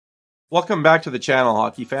Welcome back to the channel,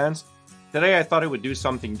 hockey fans. Today I thought I would do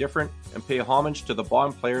something different and pay homage to the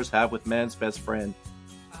bond players have with man's best friend.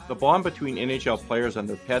 The bond between NHL players and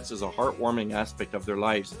their pets is a heartwarming aspect of their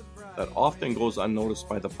lives that often goes unnoticed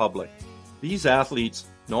by the public. These athletes,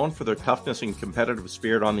 known for their toughness and competitive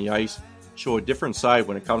spirit on the ice, show a different side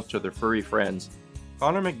when it comes to their furry friends.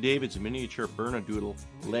 Connor McDavid's miniature Bernedoodle,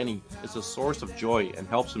 Lenny, is a source of joy and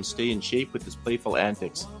helps him stay in shape with his playful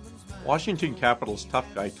antics. Washington Capitals tough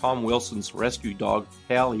guy Tom Wilson's rescue dog,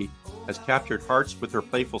 Hallie, has captured hearts with her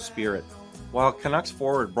playful spirit, while Canucks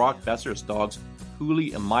forward Brock Besser's dogs,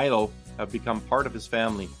 Cooley and Milo, have become part of his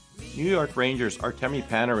family. New York Rangers Artemi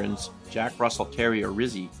Panarin's Jack Russell Terrier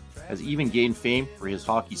Rizzy has even gained fame for his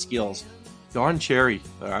hockey skills. Don Cherry,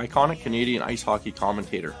 the iconic Canadian ice hockey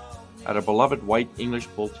commentator, had a beloved white English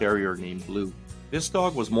Bull Terrier named Blue. This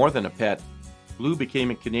dog was more than a pet. Blue became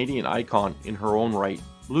a Canadian icon in her own right.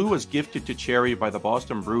 Blue was gifted to Cherry by the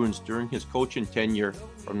Boston Bruins during his coaching tenure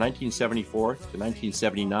from 1974 to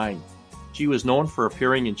 1979. She was known for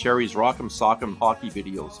appearing in Cherry's Rock'em Sock'em hockey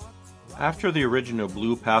videos. After the original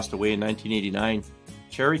Blue passed away in 1989,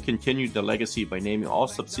 Cherry continued the legacy by naming all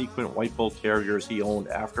subsequent White Bull Terriers he owned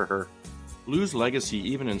after her. Blue's legacy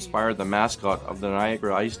even inspired the mascot of the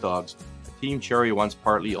Niagara Ice Dogs, a team Cherry once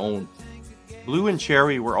partly owned. Blue and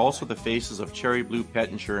Cherry were also the faces of Cherry Blue Pet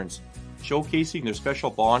Insurance, showcasing their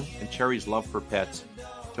special bond and Cherry's love for pets.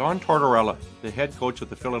 John Tortorella, the head coach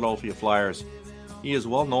of the Philadelphia Flyers. He is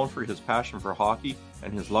well known for his passion for hockey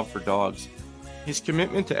and his love for dogs. His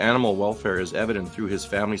commitment to animal welfare is evident through his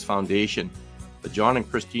family's foundation. The John and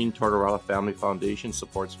Christine Tortorella Family Foundation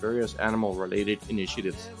supports various animal-related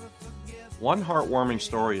initiatives. One heartwarming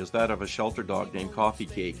story is that of a shelter dog named Coffee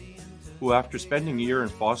Cake, who after spending a year in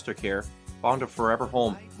foster care, found a forever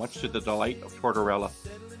home, much to the delight of Tortorella.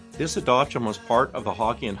 This adoption was part of the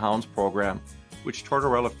Hockey and Hounds program, which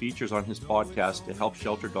Tortorella features on his podcast to help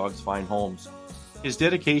shelter dogs find homes. His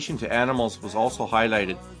dedication to animals was also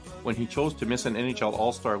highlighted when he chose to miss an NHL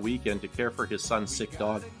All-Star weekend to care for his son's sick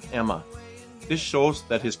dog, Emma. This shows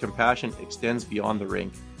that his compassion extends beyond the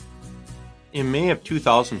rink. In May of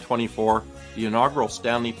 2024, the inaugural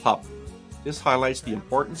Stanley Pup. This highlights the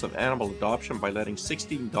importance of animal adoption by letting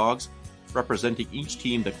 16 dogs representing each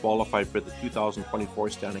team that qualified for the 2024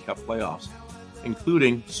 Stanley Cup playoffs,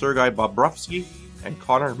 including Sergei Bobrovsky and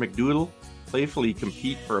Connor McDoodle, playfully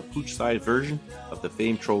compete for a pooch-sized version of the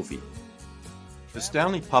famed trophy. The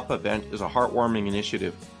Stanley Pup event is a heartwarming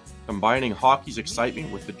initiative, combining hockey's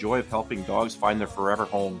excitement with the joy of helping dogs find their forever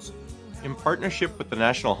homes. In partnership with the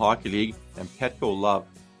National Hockey League and Petco Love,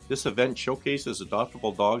 this event showcases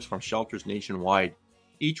adoptable dogs from shelters nationwide,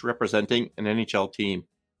 each representing an NHL team.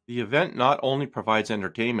 The event not only provides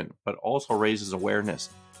entertainment, but also raises awareness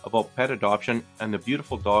about pet adoption and the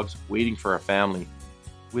beautiful dogs waiting for a family.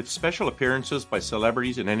 With special appearances by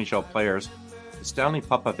celebrities and NHL players, the Stanley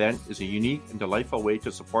Pup event is a unique and delightful way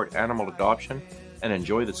to support animal adoption and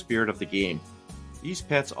enjoy the spirit of the game. These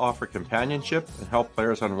pets offer companionship and help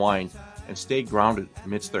players unwind and stay grounded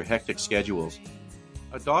amidst their hectic schedules.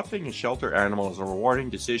 Adopting a shelter animal is a rewarding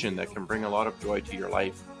decision that can bring a lot of joy to your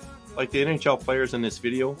life. Like the NHL players in this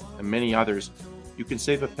video and many others, you can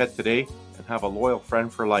save a pet today and have a loyal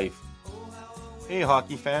friend for life. Hey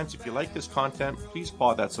hockey fans, if you like this content, please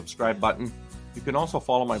paw that subscribe button. You can also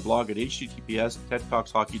follow my blog at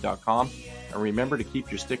https://tedtalkshockey.com and remember to keep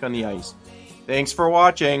your stick on the ice. Thanks for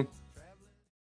watching!